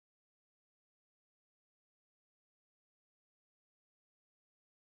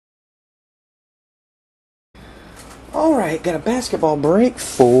Alright, got a basketball break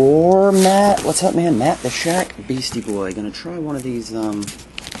for Matt. What's up, man? Matt the Shaq Beastie Boy. Gonna try one of these,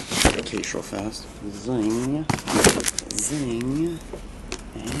 case real fast. Zing. Zing.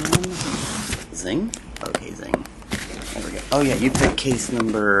 And zing? Okay, zing. There we go. Oh yeah, you picked case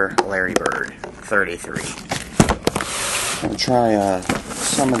number Larry Bird, 33. Gonna try,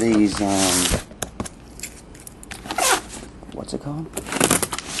 some of these, what's it called?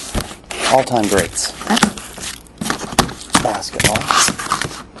 All-time greats. Basketball.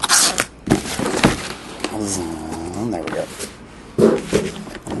 There we go.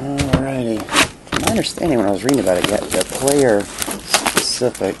 Alrighty. From my understanding, when I was reading about it, yet the player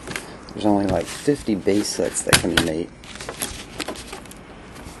specific, there's only like 50 base sets that can be made.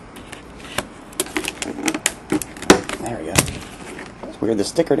 There we go. It's weird. The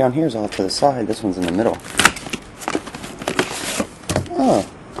sticker down here is off to the side. This one's in the middle. Oh.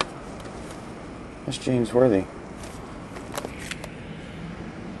 That's James Worthy.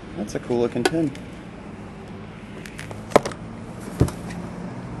 That's a cool looking pin.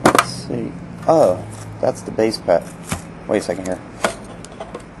 Let's see. Oh, that's the base pet. Wait a second here.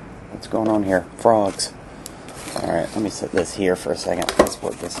 What's going on here? Frogs. Alright, let me set this here for a second. Let's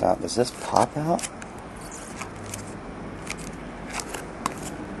work this out. Does this pop out?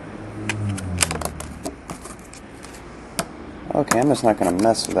 Okay, I'm just not going to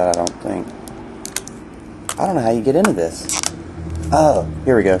mess with that, I don't think. I don't know how you get into this. Oh,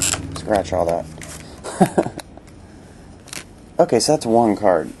 here we go. Scratch all that. Okay, so that's one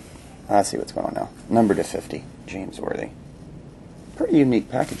card. I see what's going on now. Numbered to 50. James Worthy. Pretty unique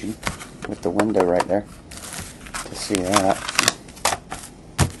packaging with the window right there. To see that.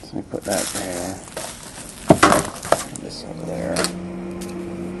 So let me put that there. Put this over there.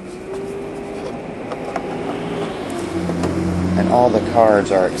 And all the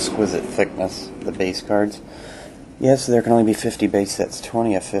cards are exquisite thickness, the base cards. Yes, there can only be 50 base sets,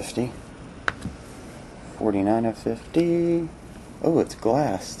 20 of 50, 49 of 50. Oh, it's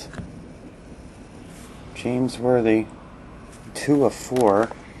glassed. James Worthy, 2 of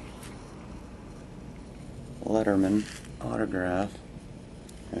 4. Letterman autograph.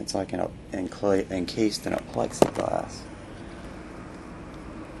 And it's like encased in a plexiglass.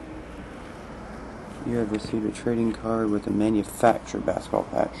 You have received a trading card with a manufactured basketball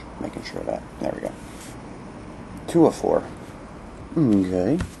patch. Making sure of that. There we go. 2 of 4.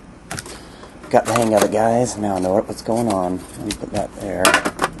 Okay. Got the hang of it, guys. Now I know what's going on. Let me put that there.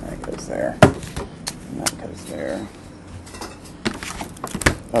 That goes there. And that goes there.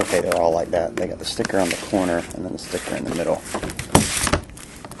 Okay, they're all like that. They got the sticker on the corner and then the sticker in the middle.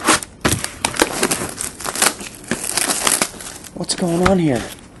 What's going on here?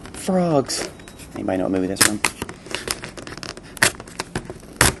 Frogs. Anybody know what movie that's from?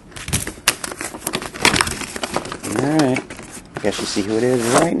 Alright. I guess you see who it is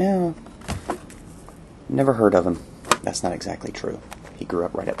right now. Never heard of him. That's not exactly true. He grew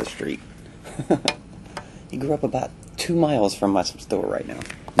up right up the street. He grew up about 2 miles from my store right now.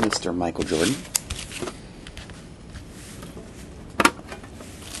 Mr. Michael Jordan.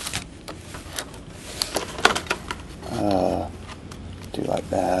 Do like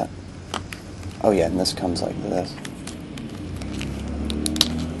that. Oh yeah, and this comes like this.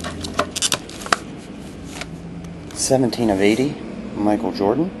 '17 of 80, Michael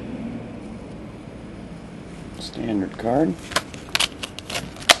Jordan. Standard card.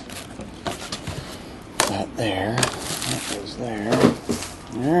 That there. That goes there.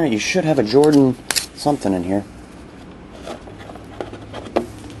 Alright, you should have a Jordan something in here.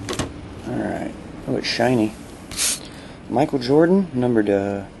 Alright. Oh, it's shiny. Michael Jordan, numbered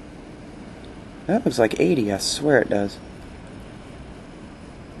that looks like 80, I swear it does.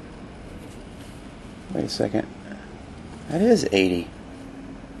 Wait a second. That is 80.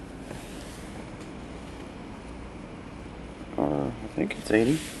 I think it's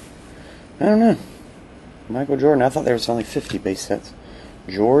 80. I don't know. Michael Jordan, I thought there was only 50 base sets.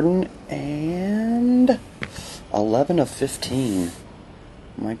 Jordan and 11 of 15.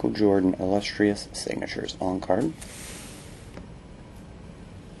 Michael Jordan, illustrious signatures on card.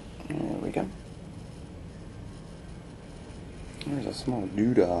 There we go. There's a small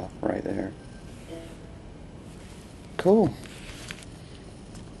doodah right there. Cool.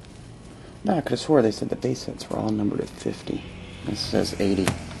 No, I could have swore they said the base sets were all numbered at 50. This says 80.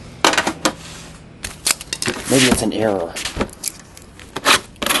 Maybe it's an error.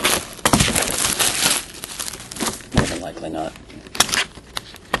 More than likely not.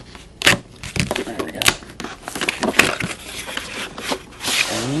 There we go.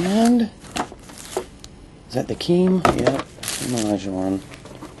 And is that the Keem? Yep. Elijah one.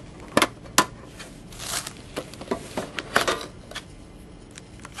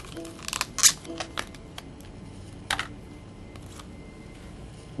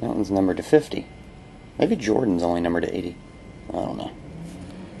 That one's numbered to 50. Maybe Jordan's only numbered to 80. I don't know.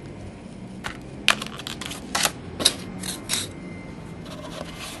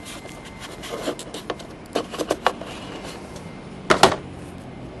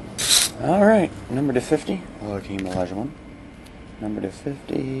 Alright, number to 50. Oh, Hakeem Olajuwon. Number to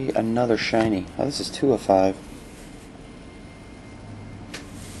 50. Another shiny. Oh, this is 2 of 5.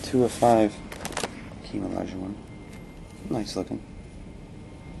 2 of 5. Hakeem Olajuwon. Nice looking.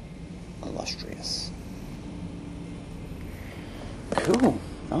 Illustrious. Cool.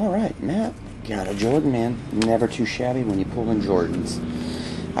 Alright, Matt. Got a Jordan, man. Never too shabby when you pull in Jordans.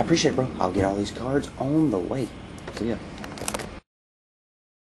 I appreciate it, bro. I'll get all these cards on the way. See ya.